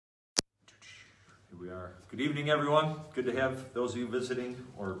We are. Good evening, everyone. Good to have those of you visiting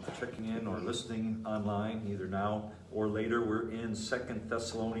or checking in or listening online, either now or later. We're in 2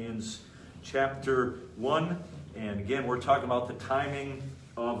 Thessalonians chapter 1. And again, we're talking about the timing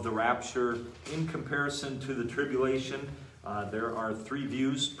of the rapture in comparison to the tribulation. There are three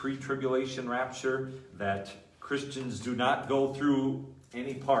views: pre-tribulation rapture, that Christians do not go through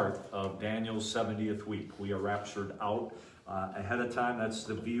any part of Daniel's 70th week. We are raptured out ahead of time. That's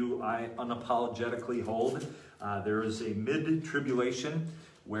the view I unapologetically hold. There is a mid-tribulation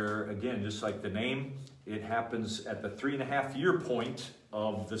where, again, just like the name, it happens at the 3.5-year point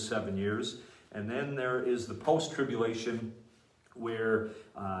of the 7 years. And then there is the post-tribulation where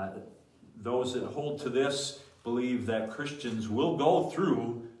those that hold to this believe that Christians will go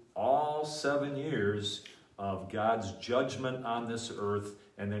through all 7 years of God's judgment on this earth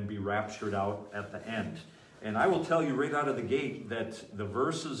and then be raptured out at the end. And I will tell you right out of the gate that the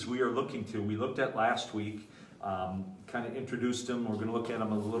verses we are looking to, we looked at last week, kind of introduced them. We're going to look at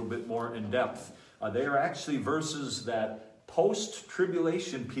them a little bit more in depth. They are actually verses that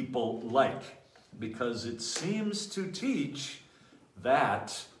post-tribulation people like, because it seems to teach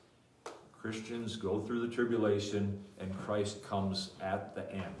that Christians go through the tribulation and Christ comes at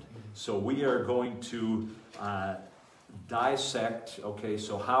the end. So we are going to dissect, okay,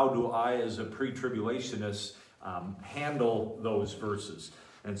 so how do I as a pre-tribulationist handle those verses?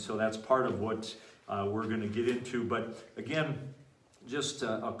 And so that's part of what we're going to get into. But again, just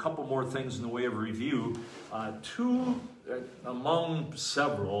a couple more things in the way of review. Two among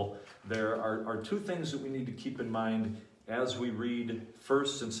several, there are two things that we need to keep in mind as we read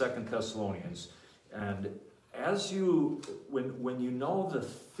 1st and 2nd Thessalonians. And as you, when you know the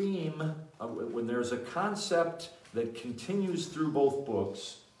theme, when there's a concept that continues through both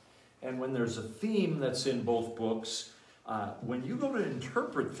books, and when there's a theme that's in both books, when you go to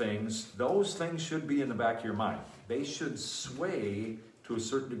interpret things, those things should be in the back of your mind. They should sway to a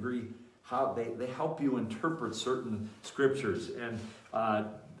certain degree how they help you interpret certain scriptures. And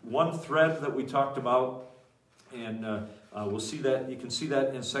one thread that we talked about, and we'll see that, you can see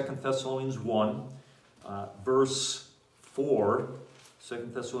that in 2 Thessalonians 1, verse 4.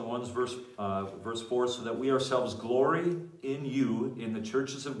 2 Thessalonians 1, verse 4, so that we ourselves glory in you in the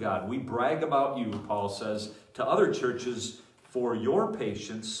churches of God. We brag about you, Paul says, to other churches for your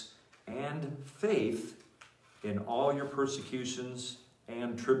patience and faith in all your persecutions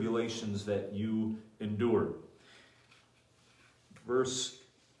and tribulations that you endure. Verse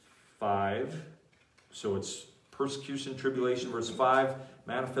 5, so it's persecution, tribulation. Verse 5,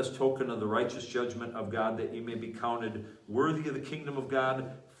 manifest token of the righteous judgment of God, that ye may be counted worthy of the kingdom of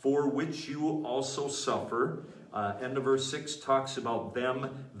God, for which you also suffer. End of verse 6 talks about them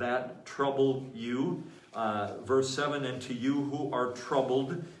that trouble you. Verse 7, and to you who are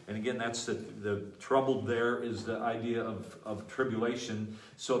troubled. And again, that's the troubled there is the idea of tribulation.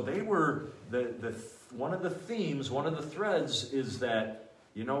 So they were, one of the themes, one of the threads is that,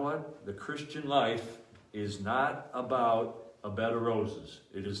 you know what, the Christian life is not about a bed of roses.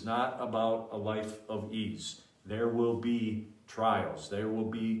 It is not about a life of ease. There will be trials. There will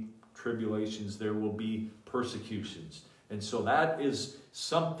be tribulations. There will be persecutions. And so that is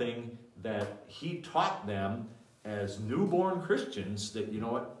something that he taught them as newborn Christians, that, you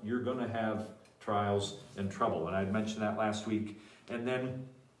know what, you're going to have trials and trouble. And I mentioned that last week. And then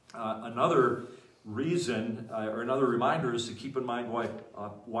another reason, or another reminder, is to keep in mind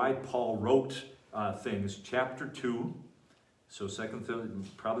why Paul wrote things. Chapter 2, so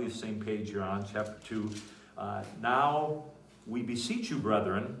probably the same page you're on, chapter 2. Now we beseech you,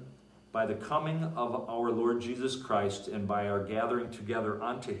 brethren, by the coming of our Lord Jesus Christ and by our gathering together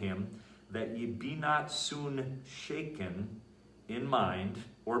unto him, that ye be not soon shaken in mind,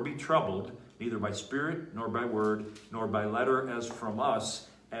 or be troubled, neither by spirit, nor by word, nor by letter as from us,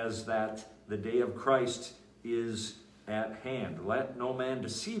 as that the day of Christ is at hand. Let no man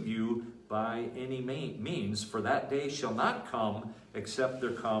deceive you by any means, for that day shall not come, except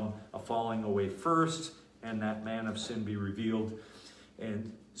there come a falling away first, and that man of sin be revealed.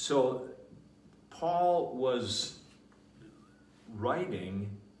 And so Paul was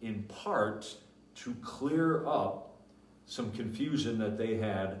writing in part to clear up some confusion that they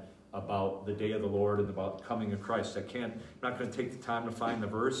had about the day of the Lord and about the coming of Christ. I'm not going to take the time to find the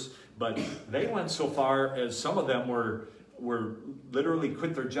verse, but they went so far as some of them were literally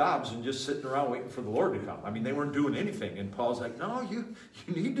quit their jobs and just sitting around waiting for the Lord to come. I mean, they weren't doing anything. And Paul's like, no, you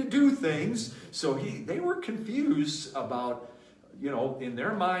need to do things. So they were confused about, you know, in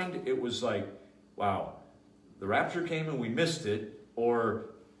their mind, it was like, wow, the rapture came and we missed it, or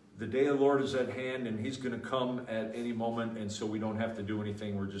the day of the Lord is at hand, and he's going to come at any moment, and so we don't have to do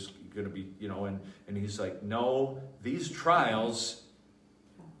anything. We're just going to be, and he's like, no, these trials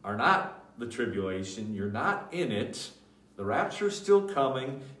are not the tribulation. You're not in it. The rapture is still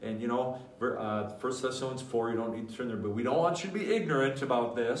coming, and 1 Thessalonians 4, you don't need to turn there, but we don't want you to be ignorant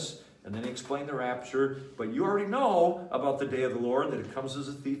about this. And then he explained the rapture, but you already know about the day of the Lord, that it comes as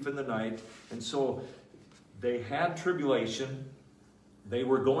a thief in the night. And so they had tribulation. They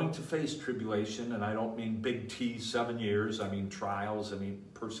were going to face tribulation, and I don't mean big T, 7 years. I mean trials, I mean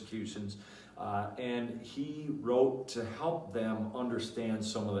persecutions. And he wrote to help them understand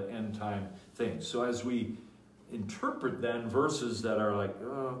some of the end time things. So as we interpret then verses that are like,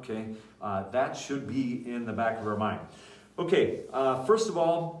 oh, okay, that should be in the back of our mind. Okay, first of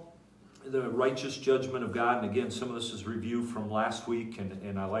all, the righteous judgment of God. And again, some of this is review from last week,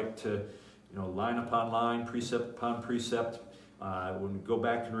 and I like to, line upon line, precept upon precept. When we go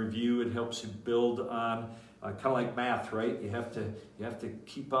back and review, it helps you build on, kind of like math, right? You have to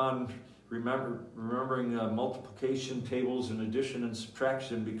keep on remembering multiplication tables and addition and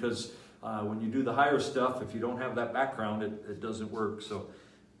subtraction, because when you do the higher stuff, if you don't have that background, it doesn't work. So,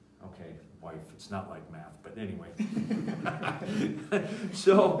 okay, wife, it's not like math, but anyway.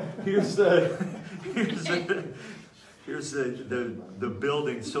 So here's the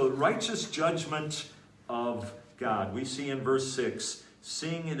building. So righteous judgment of God. We see in verse 6,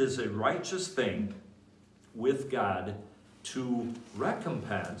 seeing it is a righteous thing with God to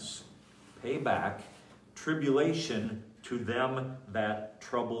recompense, pay back, tribulation to them that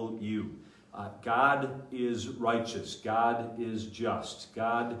trouble you. God is righteous. God is just.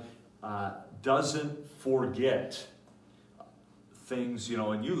 God doesn't forget things,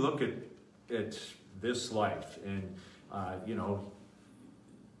 and you look at this life, and,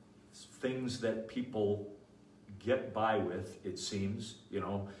 things that people get by with, it seems,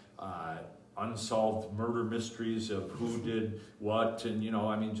 unsolved murder mysteries of who did what, and,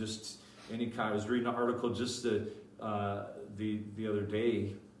 just any kind. I was reading an article just the other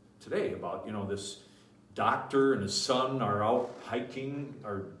day, today, about, this doctor and his son are out hiking,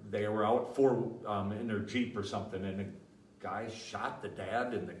 or they were out in their Jeep or something, and a guy shot the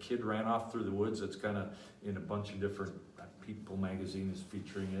dad, and the kid ran off through the woods. It's kind of in a bunch of different People magazine is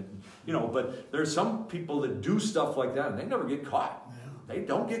featuring it, but there's some people that do stuff like that, and they never get caught. Yeah. They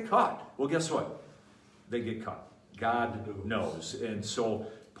don't get caught. Well, guess what? They get caught. God knows. And so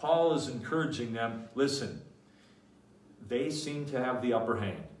Paul is encouraging them, listen, they seem to have the upper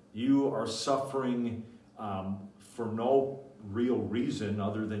hand. You are suffering for no real reason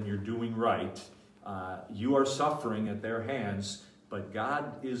other than you're doing right. You are suffering at their hands, but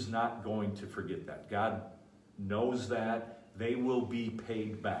God is not going to forget that. God knows that. They will be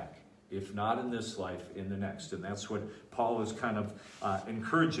paid back, if not in this life, in the next. And that's what Paul is kind of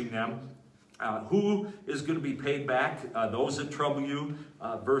encouraging them. Who is going to be paid back? Those that trouble you,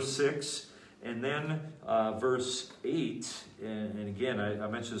 verse 6. And then verse 8, and again, I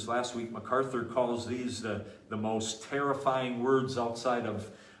mentioned this last week, MacArthur calls these the most terrifying words outside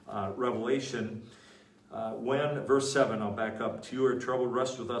of Revelation. Verse 7, I'll back up. To you are troubled,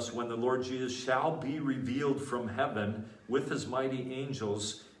 rest with us when the Lord Jesus shall be revealed from heaven with his mighty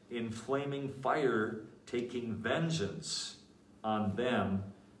angels in flaming fire, taking vengeance on them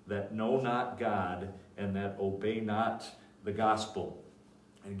that know not God and that obey not the gospel.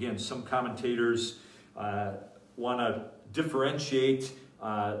 And again, some commentators want to differentiate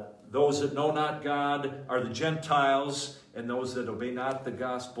those that know not God are the Gentiles, and those that obey not the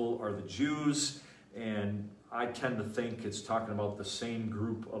gospel are the Jews. And I tend to think it's talking about the same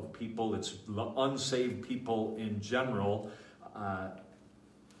group of people. It's the unsaved people in general.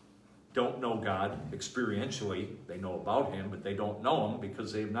 Don't know God experientially. They know about him, but they don't know him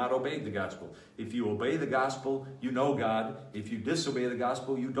because they have not obeyed the gospel. If you obey the gospel, you know God. If you disobey the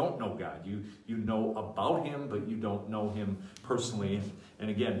gospel, you don't know God. You know about him, but you don't know him personally. And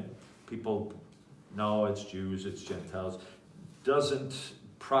again, people know it's Jews, it's Gentiles. Doesn't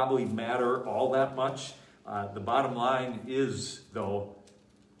probably matter all that much. The bottom line is, though,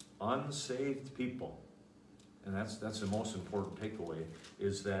 unsaved people, and that's the most important takeaway,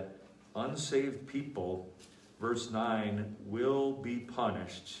 is that unsaved people, verse 9, will be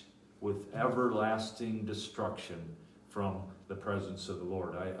punished with everlasting destruction from the presence of the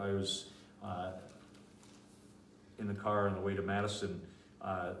Lord. I was in the car on the way to Madison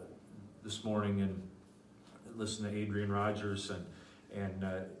this morning and listened to Adrian Rogers, and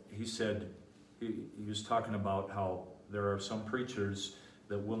he said, he was talking about how there are some preachers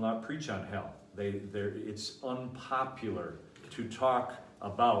that will not preach on hell. It's unpopular to talk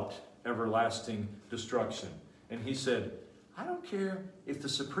about everlasting destruction. And he said, I don't care if the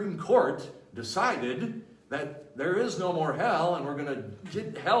Supreme Court decided that there is no more hell and we're going to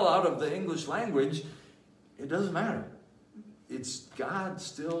get hell out of the English language. It doesn't matter. It's God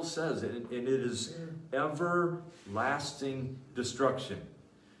still says it, and it is everlasting destruction.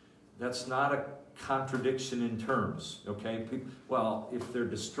 That's not a contradiction in terms, okay? Well, if they're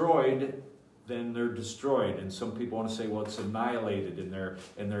destroyed, then they're destroyed, and some people want to say, well, it's annihilated, and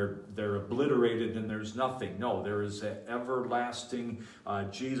they're obliterated, and there's nothing. No, there is an everlasting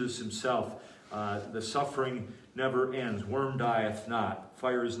Jesus himself. The suffering never ends. Worm dieth not.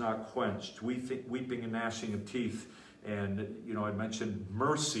 Fire is not quenched. Weeping and gnashing of teeth. And, you know, I mentioned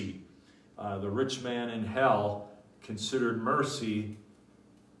mercy. The rich man in hell considered mercy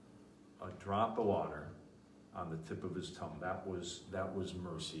a drop of water on the tip of his tongue. That was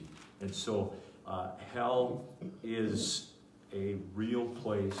mercy. And so hell is a real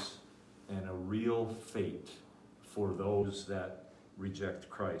place and a real fate for those that reject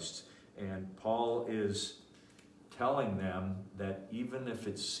Christ. And Paul is telling them that even if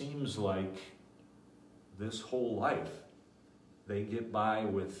it seems like this whole life they get by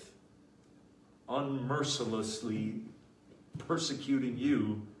with unmercilessly persecuting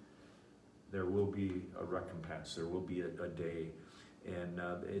you, there will be a recompense. There will be a day. And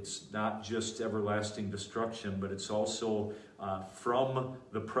it's not just everlasting destruction, but it's also from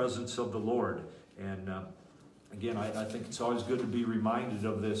the presence of the Lord. And again, I think it's always good to be reminded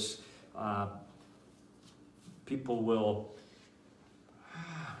of this. People will,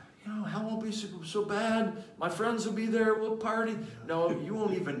 you know, hell won't be so bad. My friends will be there. We'll party. No, you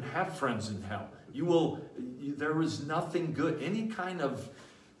won't even have friends in hell. There is nothing good. Any kind of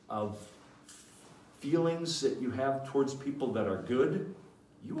feelings that you have towards people that are good,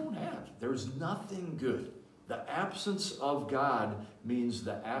 you won't have. There's nothing good. The absence of God means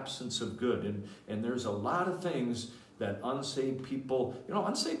the absence of good. And there's a lot of things that unsaved people, you know,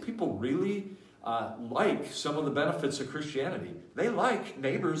 unsaved people really like some of the benefits of Christianity. They like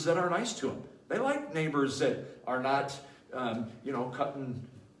neighbors that are nice to them. They like neighbors that are not, you know, cutting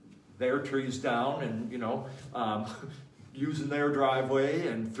their trees down and, you know, using their driveway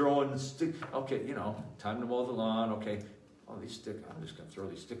and throwing sticks. Okay, you know, time to mow the lawn. Okay, oh, these sticks, I'm just going to throw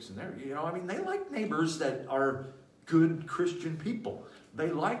these sticks in there. You know, I mean, they like neighbors that are good Christian people. They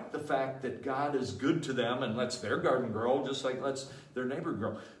like the fact that God is good to them and lets their garden grow just like lets their neighbors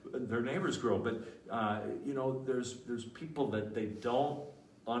grow. But, you know, there's people that they don't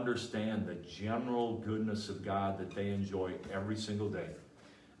understand the general goodness of God that they enjoy every single day.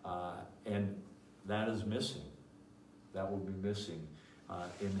 And that is missing. That will be missing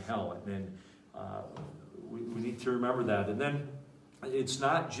in hell. And we need to remember that. And then it's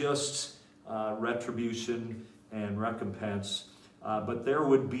not just retribution and recompense, but there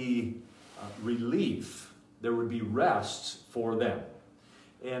would be relief. There would be rest for them.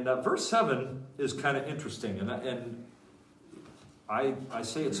 And verse 7 is kind of interesting. And I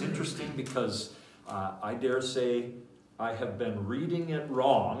say it's interesting because I dare say I have been reading it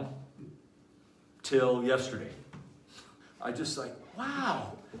wrong till yesterday. I just like,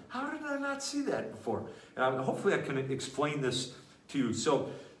 wow, how did I not see that before? And hopefully I can explain this to you.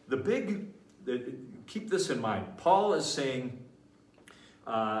 So keep this in mind. Paul is saying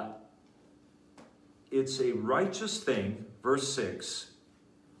it's a righteous thing, verse 6,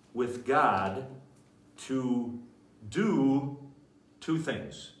 with God to do two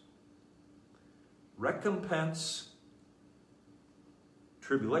things. Recompense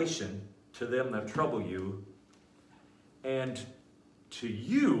tribulation to them that trouble you, and to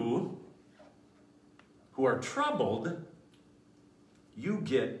you who are troubled, you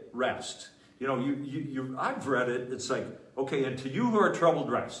get rest. You know, I've read it, it's like, okay, and to you who are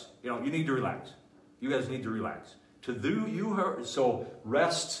troubled, rest. You know, you need to relax. You guys need to relax. So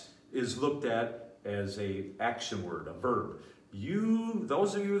rest is looked at as a action word, a verb.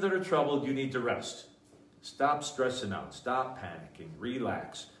 Those of you that are troubled, you need to rest. Stop stressing out. Stop panicking.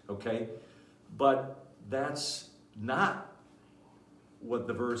 Relax. Okay? But that's not what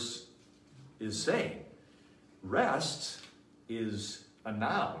the verse is saying. Rest is a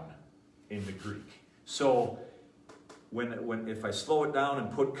noun in the Greek. So if I slow it down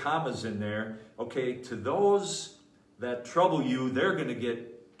and put commas in there, okay, to those that trouble you, they're going to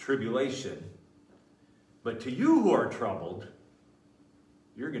get tribulation. But to you who are troubled,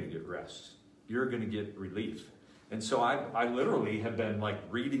 you're going to get rest. You're going to get relief. And so I literally have been like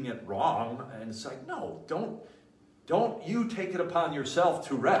reading it wrong, and it's like, no, don't you take it upon yourself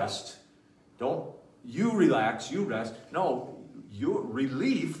to rest. Don't you relax, you rest. No, your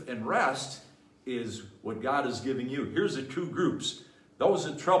relief and rest is what God is giving you. Here's the two groups. Those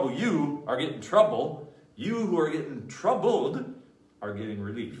that trouble you are getting trouble. You who are getting troubled are getting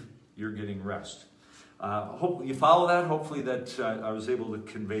relief. You're getting rest. Hope you follow that. Hopefully that I was able to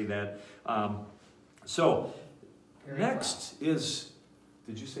convey that. So Very next is,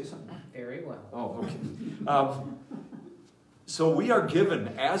 did you say something? Very well. Oh, okay. So we are given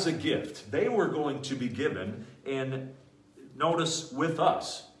as a gift. They were going to be given, and notice with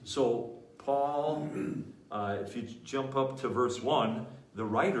us. So Paul, if you jump up to verse 1, the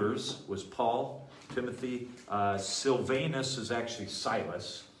writers was Paul, Timothy, Silvanus is actually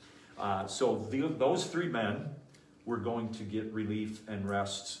Silas. So those three men were going to get relief and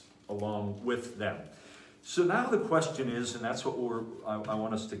rest along with them. So now the question is, and that's what I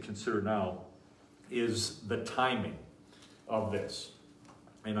want us to consider now, is the timing of this.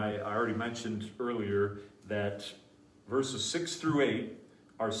 And I already mentioned earlier that verses 6 through 8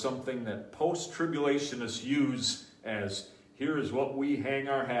 are something that post-tribulationists use as, here is what we hang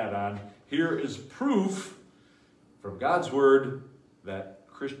our hat on. Here is proof from God's word that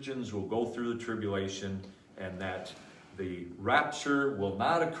Christians will go through the tribulation and that the rapture will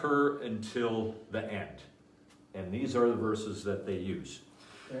not occur until the end. And these are the verses that they use.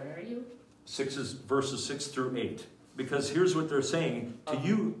 Where are you? Verses 6 through 8. Because here's what they're saying to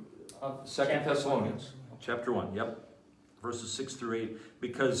you. 2 Thessalonians, chapter 1, yep. Verses 6 through 8.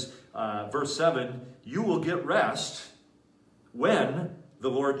 Because verse 7, you will get rest when the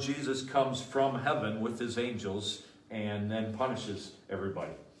Lord Jesus comes from heaven with his angels and then punishes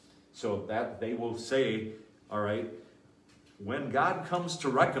everybody. So that they will say, all right, when God comes to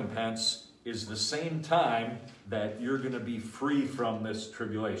recompense is the same time that you're going to be free from this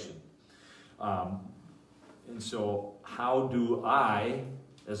tribulation. And so how do I,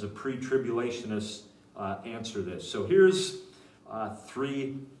 as a pre-tribulationist, answer this? So here's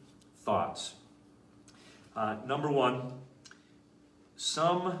three thoughts. Number one,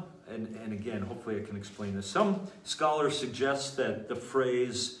 and again, hopefully I can explain this. Some scholars suggest that the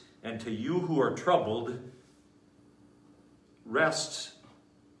phrase, and to you who are troubled, rest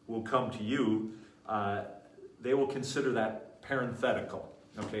will come to you, they will consider that parenthetical.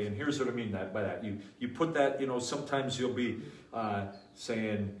 Okay, and here's what I mean by that. You put that, sometimes you'll be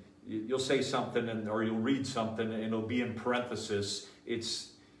saying, you'll say something or you'll read something and it'll be in parenthesis. It's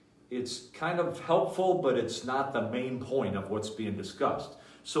kind of helpful, but it's not the main point of what's being discussed.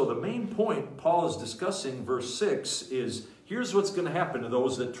 So the main point Paul is discussing, verse 6, is here's what's going to happen to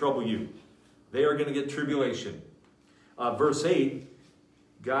those that trouble you. They are going to get tribulation. Verse 8,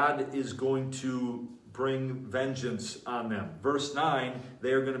 God is going to bring vengeance on them. Verse 9,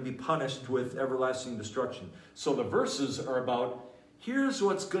 they are going to be punished with everlasting destruction. So the verses are about, here's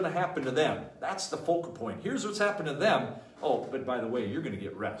what's going to happen to them. That's the focal point. Here's what's happened to them. Oh, but by the way, you're going to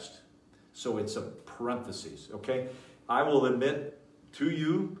get rest. So it's a parenthesis, okay? I will admit to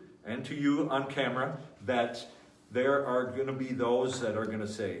you and to you on camera that there are going to be those that are going to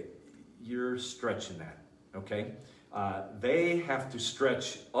say, you're stretching that, okay? They have to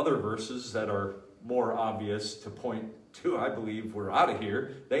stretch other verses that are more obvious to point to, I believe, we're out of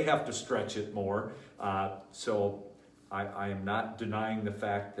here. They have to stretch it more. So I am not denying the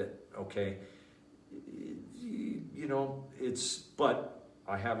fact that, okay, but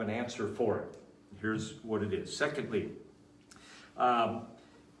I have an answer for it. Here's what it is. Secondly, the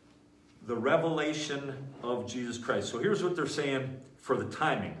revelation of Jesus Christ. So here's what they're saying for the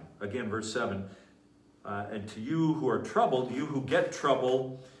timing. Again, verse 7. And to you who are troubled, you who get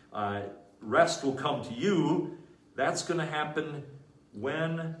trouble, rest will come to you. That's going to happen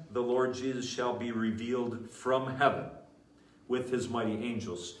when the Lord Jesus shall be revealed from heaven with his mighty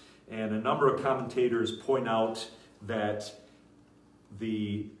angels. And a number of commentators point out that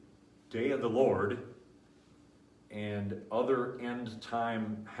the day of the Lord and other end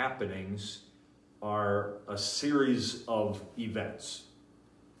time happenings are a series of events.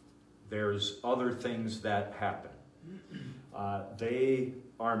 There's other things that happen. They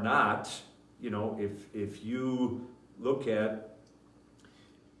are not, if you look at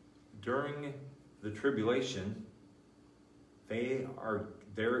during the tribulation,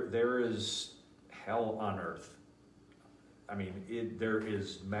 there is hell on earth. I mean, there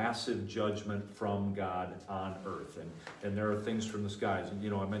is massive judgment from God on earth. And there are things from the skies. And,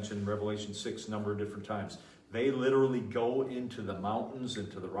 I mentioned Revelation 6 a number of different times. They literally go into the mountains,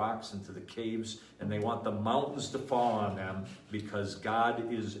 into the rocks, into the caves, and they want the mountains to fall on them because God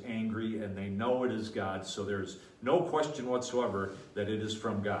is angry and they know it is God. So there's no question whatsoever that it is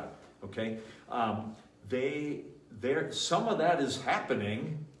from God. Okay? Some of that is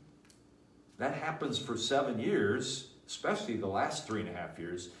happening. That happens for 7 years, especially the last 3.5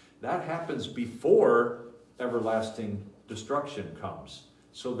 years. That happens before everlasting destruction comes.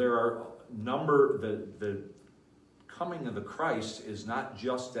 So there are the coming of the Christ is not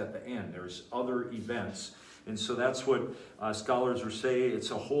just at the end. There's other events. And so that's what scholars are saying.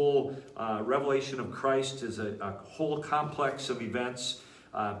 It's a whole revelation of Christ is a whole complex of events,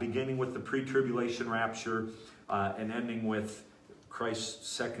 beginning with the pre-tribulation rapture and ending with Christ's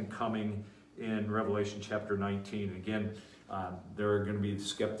second coming in Revelation chapter 19. And again, there are going to be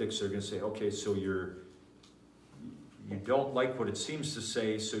skeptics that are going to say, okay, so you don't like what it seems to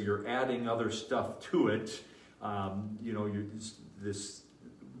say, so you're adding other stuff to it. This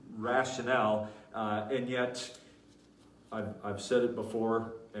rationale, and yet I've said it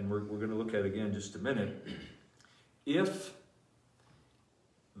before, and we're going to look at it again in just a minute. If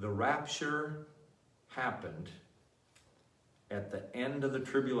the rapture happened at the end of the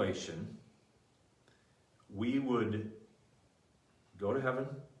tribulation, we would go to heaven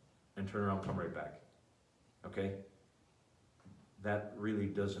and turn around and come right back. Okay? That really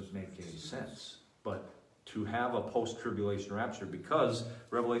doesn't make any sense. But to have a post-tribulation rapture, because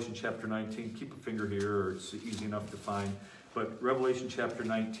Revelation chapter 19, keep a finger here, or it's easy enough to find, but Revelation chapter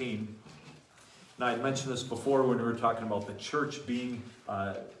 19, now I mentioned this before when we were talking about the church being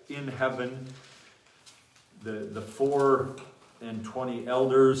in heaven, the 4 and 20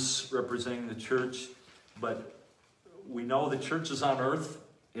 elders representing the church, but we know the church is on earth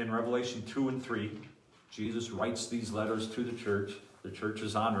in Revelation 2 and 3. Jesus writes these letters to the church. The church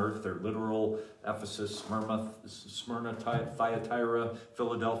is on earth. They're literal Ephesus, Smyrna, Thyatira,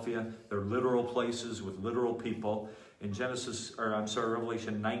 Philadelphia. They're literal places with literal people. In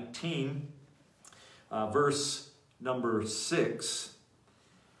Revelation 19, verse number 6,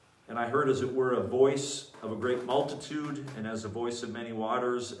 and I heard as it were a voice of a great multitude, and as a voice of many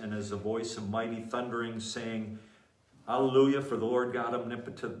waters, and as a voice of mighty thundering, saying, Hallelujah, for the Lord God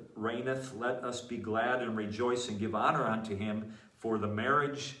omnipotent reigneth. Let us be glad and rejoice and give honor unto him, for the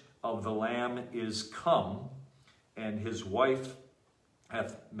marriage of the Lamb is come, and his wife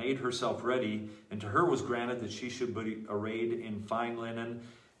hath made herself ready, and to her was granted that she should be arrayed in fine linen,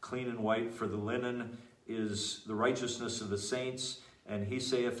 clean and white, for the linen is the righteousness of the saints. And he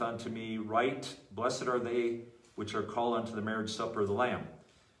saith unto me, Right, blessed are they which are called unto the marriage supper of the Lamb.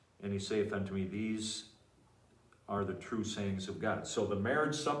 And he saith unto me, These are the true sayings of God. So the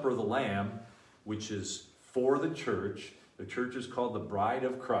marriage supper of the Lamb, which is for the church is called the bride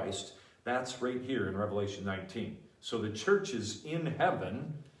of Christ. That's right here in Revelation 19. So the church is in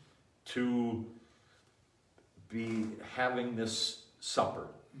heaven to be having this supper.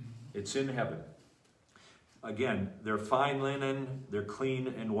 It's in heaven. Again, they're fine linen, they're clean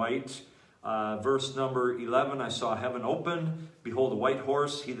and white. Verse number 11, I saw heaven open. Behold, a white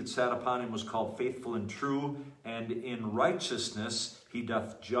horse. He that sat upon him was called Faithful and True. And in righteousness he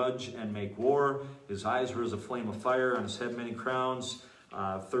doth judge and make war. His eyes were as a flame of fire. On his head many crowns.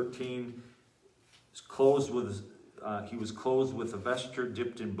 13, he was clothed with a vesture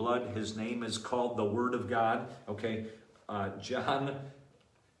dipped in blood. His name is called the Word of God. Okay, John,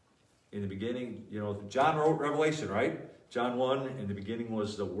 in the beginning, John wrote Revelation, right? John 1, in the beginning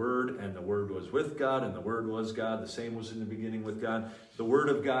was the Word, and the Word was with God, and the Word was God. The same was in the beginning with God. The Word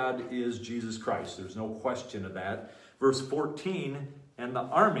of God is Jesus Christ. There's no question of that. Verse 14, and the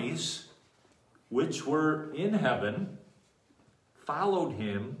armies which were in heaven followed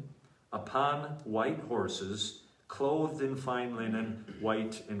him upon white horses, clothed in fine linen,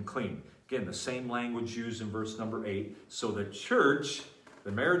 white and clean. Again, the same language used in verse number 8. So the church,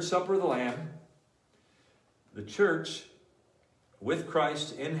 the marriage supper of the Lamb, the church with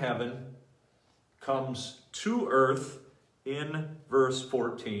Christ in heaven comes to earth in verse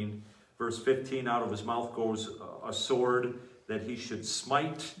 14. Verse 15, out of his mouth goes a sword, that he should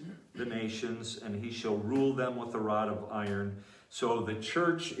smite the nations, and he shall rule them with a rod of iron. So the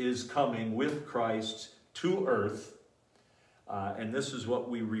church is coming with Christ to earth, and this is what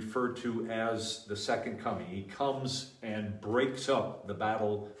we refer to as the second coming. He comes and breaks up the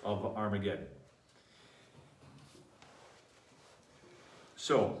battle of Armageddon.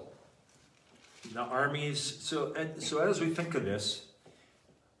 So, the armies, so as we think of this,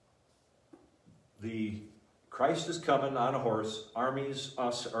 Christ is coming on a horse, armies,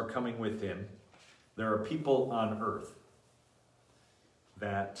 us, are coming with him. There are people on earth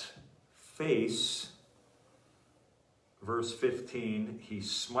that face, verse 15, he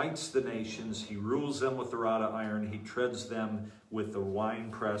smites the nations, he rules them with the rod of iron, he treads them with the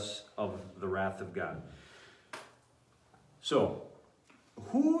winepress of the wrath of God. So,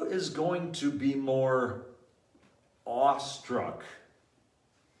 who is going to be more awestruck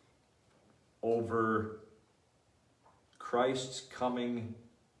over Christ's coming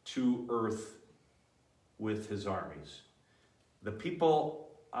to earth with his armies? The people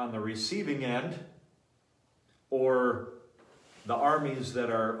on the receiving end or the armies that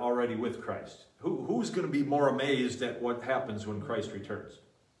are already with Christ? Who's going to be more amazed at what happens when Christ returns?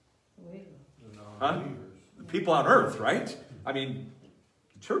 Huh? The people on earth, right? I mean,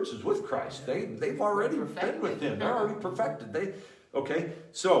 the church is with Christ. They've already been with him. They're already perfected. Okay,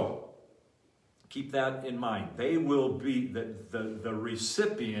 so keep that in mind. They will be, the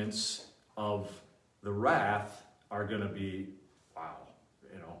recipients of the wrath are going to be, wow,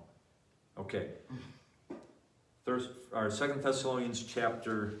 you know. Okay. 2 Thessalonians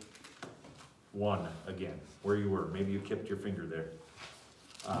chapter 1 again, where you were. Maybe you kept your finger there.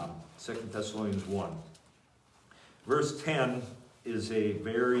 2 Thessalonians 1. Verse 10 is a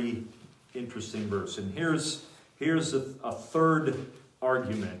very interesting verse. And here's a third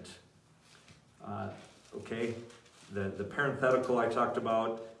argument. Okay, the parenthetical I talked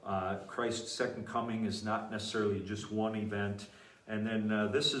about, Christ's second coming is not necessarily just one event. And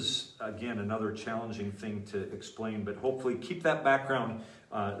then this is, again, another challenging thing to explain, but hopefully keep that background,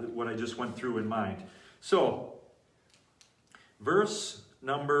 what I just went through, in mind. So, verse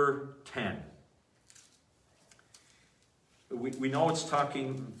number 10. We know it's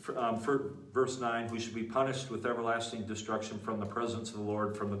talking, for verse 9, who should be punished with everlasting destruction from the presence of the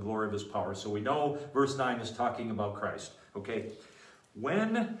Lord, from the glory of his power. So we know verse 9 is talking about Christ. Okay?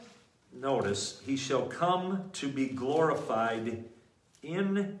 When, notice, he shall come to be glorified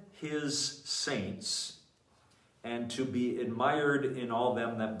in his saints, and to be admired in all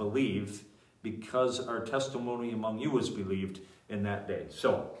them that believe, because our testimony among you was believed in that day.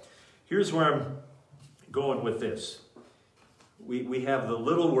 So, here's where I'm going with this. We have the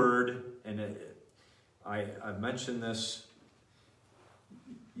little word, and I've mentioned this.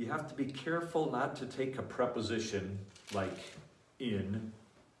 You have to be careful not to take a preposition like in,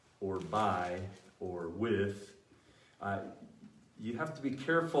 or by, or with. You have to be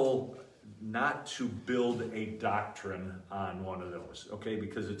careful not to build a doctrine on one of those, okay?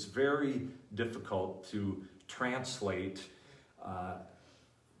 Because it's very difficult to translate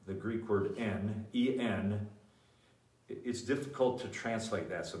the Greek word en. It's difficult to translate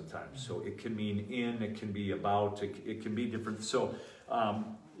that sometimes. So it can mean in, it can be about, it can be different. So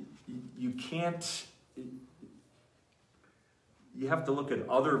you can't, you have to look at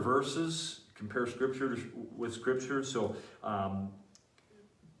other verses, compare Scripture with Scripture. So,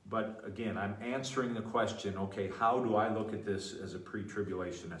 but again, I'm answering the question, okay, how do I look at this as a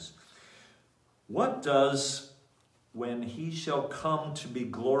pre-tribulationist? What does, when he shall come to be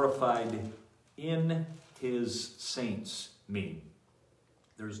glorified in his saints, mean?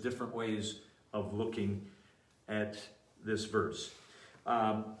 There's different ways of looking at this verse.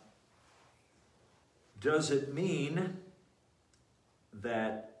 Does it mean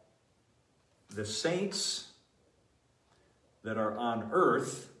that the saints that are on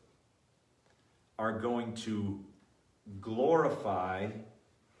earth are going to glorify,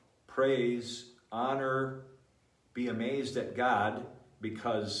 praise, honor, be amazed at God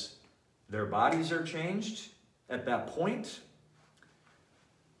because their bodies are changed at that point?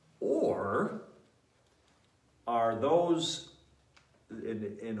 Or are those,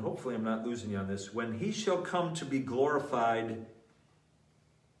 and hopefully I'm not losing you on this, when he shall come to be glorified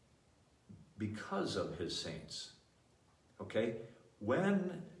because of his saints? Okay?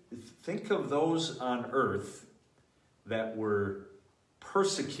 Think of those on earth that were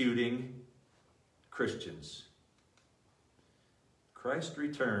persecuting Christians. Christ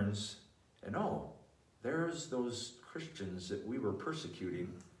returns, and there's those Christians that we were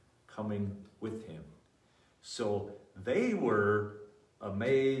persecuting coming with him. So they were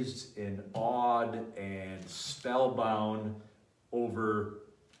amazed and awed and spellbound over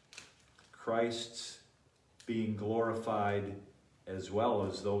Christ's being glorified, as well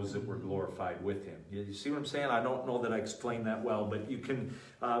as those that were glorified with him. You see what I'm saying? I don't know that I explained that well, but you can,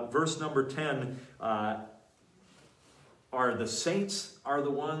 verse number 10, are the saints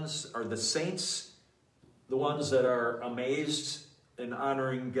the ones that are amazed and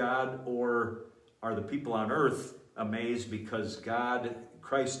honoring God, or are the people on earth amazed because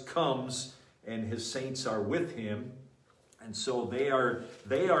Christ comes and his saints are with him, and so they are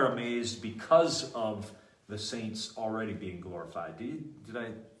amazed because of the saints already being glorified? You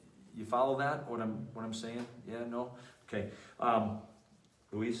follow that? What I'm saying? Yeah, no? Okay.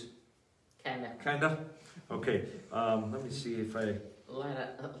 Louise? Kinda? Okay. Let me see if I... A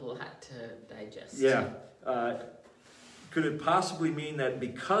lot to digest. Yeah. Could it possibly mean that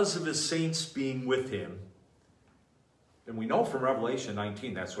because of his saints being with him, and we know from Revelation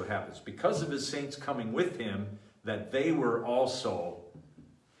 19 that's what happens, because of his saints coming with him, that they were also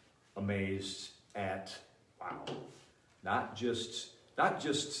amazed at, wow, not just not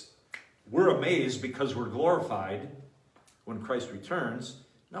just we're amazed because we're glorified when Christ returns.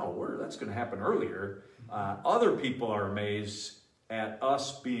 No, that's going to happen earlier. Other people are amazed at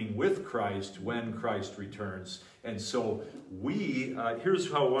us being with Christ when Christ returns. And so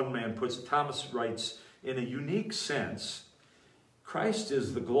here's how one man puts it. Thomas writes, in a unique sense, Christ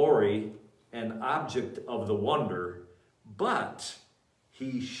is the glory and object of the wonder, but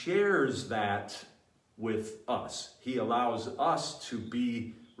he shares that with us. He allows us to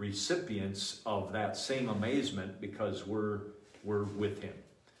be recipients of that same amazement because we're with him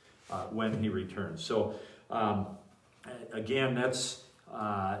when he returns. So again, that's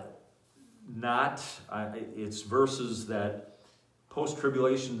it's verses that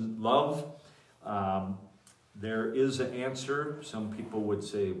post-tribulation love. There is an answer. Some people would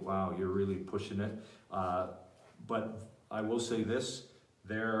say, wow, you're really pushing it. But I will say this,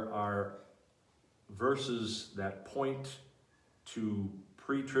 there are verses that point to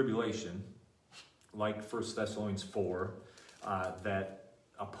pre-tribulation, like 1 Thessalonians 4, that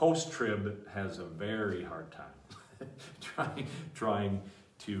a post-trib has a very hard time trying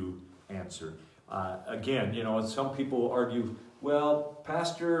to answer. Again, some people argue, well,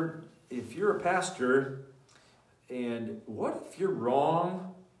 pastor, if you're a pastor, and what if you're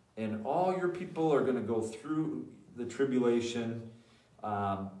wrong and all your people are going to go through the tribulation?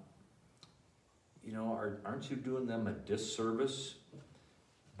 Aren't you doing them a disservice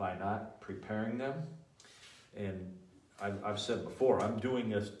by not preparing them? And I've said before, I'm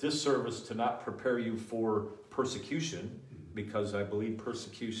doing a disservice to not prepare you for persecution, because I believe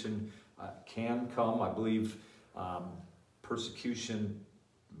persecution can come. I believe persecution,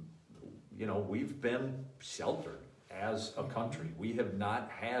 we've been sheltered as a country. We have not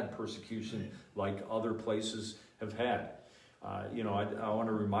had persecution like other places have had. I want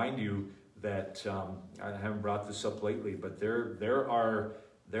to remind you that I haven't brought this up lately, but there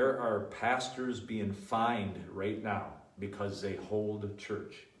are pastors being fined right now because they hold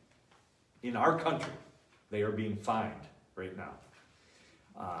church. In our country, they are being fined right now.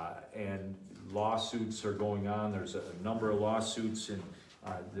 And lawsuits are going on. There's a number of lawsuits in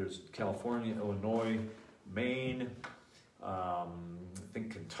there's California, Illinois, Maine, I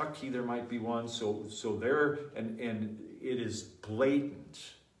think Kentucky there might be one. So there, and it is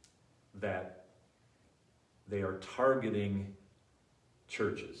blatant that they are targeting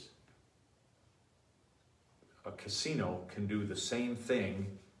churches. A casino can do the same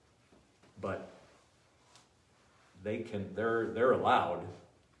thing, but they're allowed,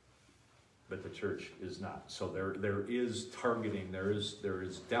 but the church is not. So there is targeting. There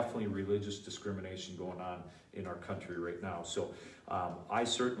is definitely religious discrimination going on in our country right now. So I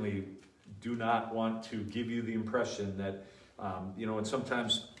certainly do not want to give you the impression that and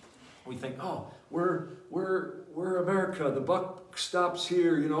sometimes we think, oh, we're America. The buck stops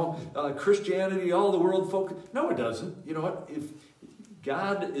here. Christianity, all the world focus. No, it doesn't. You know what? If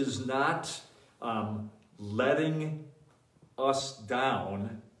God is not letting us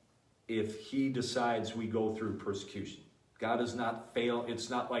down, if he decides we go through persecution. God is not fail. It's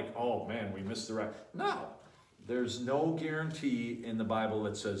not like, oh man, we missed the right. No, there's no guarantee in the Bible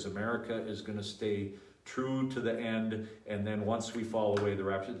that says America is going to stay true to the end, and then once we fall away, the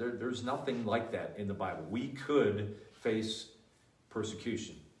rapture. There's nothing like that in the Bible. We could face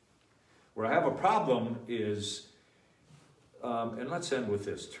persecution. Where I have a problem is, and let's end with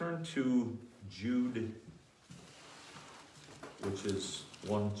this. Turn to Jude, which is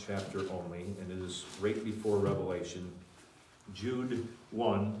one chapter only, and it is right before Revelation. Jude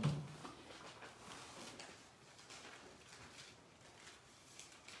 1.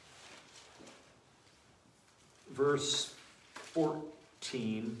 Verse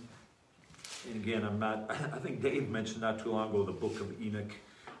 14. And again, I think Dave mentioned not too long ago the book of Enoch.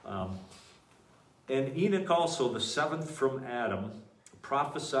 And Enoch also, the seventh from Adam,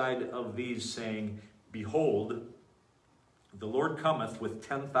 prophesied of these, saying, Behold, the Lord cometh with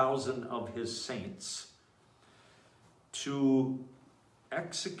 10,000 of his saints to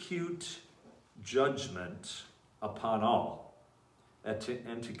execute judgment upon all, and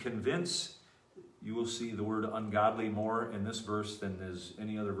to convince, you will see the word ungodly more in this verse than there's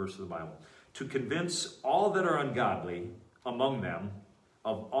any other verse of the Bible, to convince all that are ungodly among them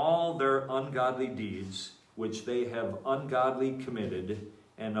of all their ungodly deeds which they have ungodly committed,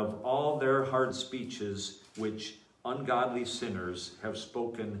 and of all their hard speeches which ungodly sinners have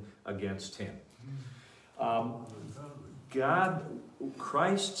spoken against him.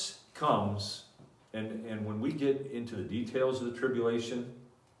 Christ comes, and when we get into the details of the tribulation,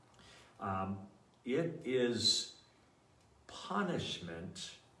 it is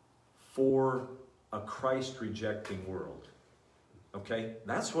punishment for a Christ-rejecting world. Okay?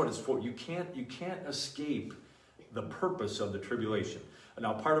 That's what it's for. You can't escape the purpose of the tribulation.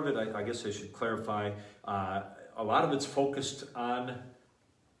 Now, part of it, I guess I should clarify, a lot of it's focused on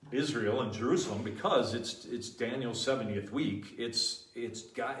Israel and Jerusalem because it's Daniel's 70th week. It's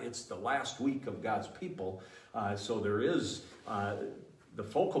the last week of God's people. So there is, the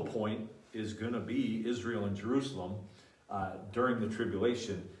focal point is going to be Israel and Jerusalem during the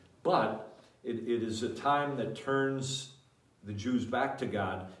tribulation. But it is a time that turns the Jews back to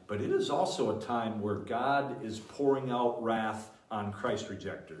God, but it is also a time where God is pouring out wrath on Christ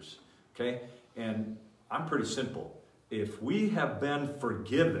rejectors. Okay? And I'm pretty simple. If we have been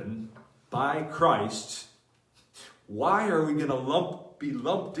forgiven by Christ, why are we going to be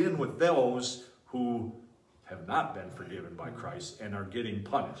lumped in with those who have not been forgiven by Christ and are getting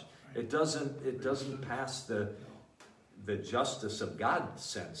punished? It doesn't pass the justice of God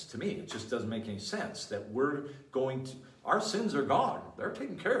sense to me. It just doesn't make any sense that we're going to, our sins are gone. They're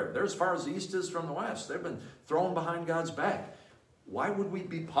taken care of. They're as far as the east is from the west. They've been thrown behind God's back. Why would we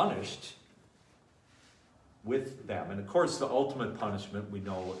be punished with them? And of course, the ultimate punishment we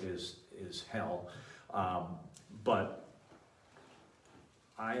know is hell. But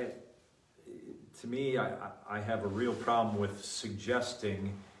to me, I have a real problem with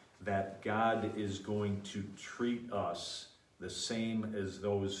suggesting that God is going to treat us the same as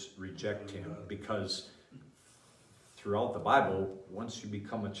those reject him, because throughout the Bible, once you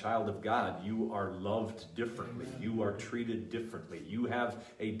become a child of God, you are loved differently. You are treated differently. You have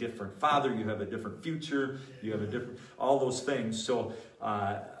a different father. You have a different future. You have a different, all those things. So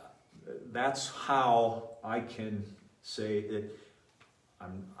that's how I can say that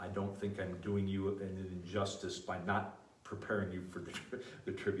I don't think I'm doing you an injustice by not preparing you for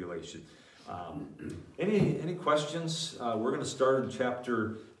the tribulation. Any questions? We're going to start in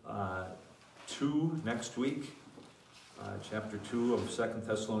chapter 2 next week. Chapter 2 of 2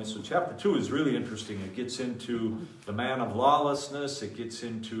 Thessalonians. So chapter 2 is really interesting. It gets into the man of lawlessness. It gets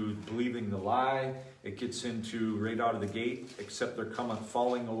into believing the lie. It gets into right out of the gate, except there cometh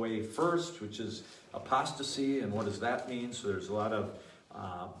falling away first, which is apostasy. And what does that mean? So there's a lot of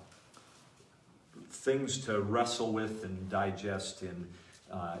things to wrestle with and digest in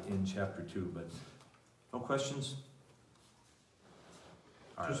chapter 2. But no questions?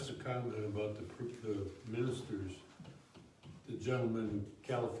 All right. Just a comment about the ministers. The gentleman in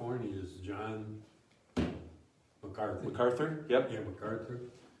California is John MacArthur. MacArthur? Yep. Yeah, MacArthur.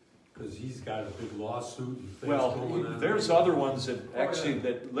 Because he's got a big lawsuit and things Well, going on. there's other ones that actually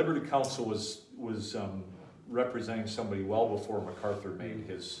that Liberty Counsel was representing somebody well before MacArthur made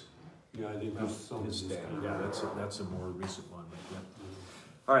his. Yeah, I think there's some. His stand. Yeah, that's a more recent one. But yeah.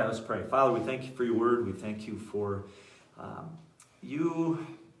 All right, let's pray. Father, we thank you for your word. We thank you for you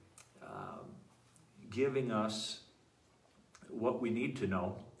giving us what we need to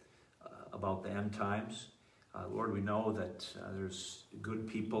know about the end times. Lord, we know that there's good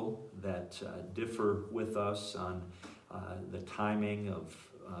people that differ with us on the timing of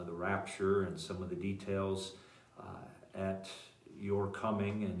the rapture and some of the details at your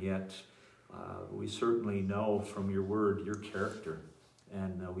coming, and yet we certainly know from your word your character,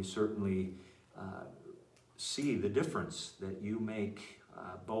 and we certainly see the difference that you make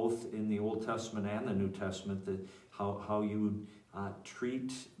both in the Old Testament and the New Testament, that how you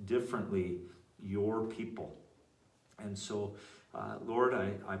treat differently your people. And so, Lord,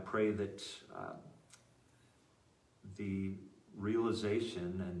 I pray that the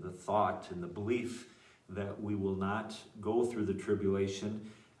realization and the thought and the belief that we will not go through the tribulation,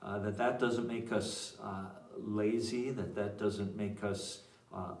 that doesn't make us lazy, that doesn't make us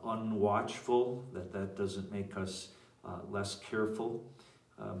unwatchful, that doesn't make us less careful,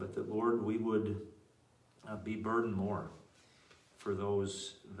 but that, Lord, we would be burdened more for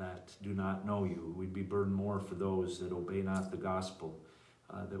those that do not know you. We'd be burdened more for those that obey not the gospel,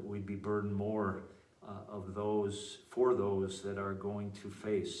 that we'd be burdened more for those that are going to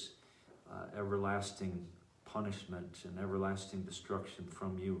face everlasting punishment and everlasting destruction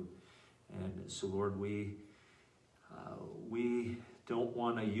from you. And so, Lord, we don't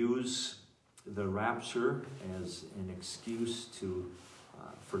want to use the rapture as an excuse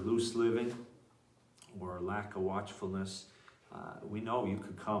for loose living or lack of watchfulness. We know you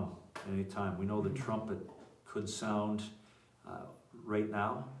could come anytime. We know the trumpet could sound right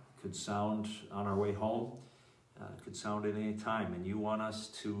now, could sound on our way home, could sound at any time. And you want us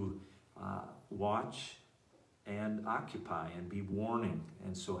to watch and occupy and be warning.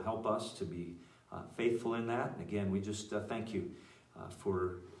 And so help us to be faithful in that. And again, we just thank you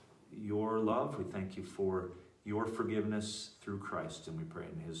for your love. We thank you for your forgiveness through Christ. And we pray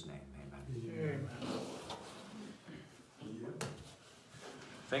in his name. Amen. Amen.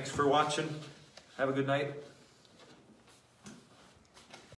 Thanks for watching. Have a good night.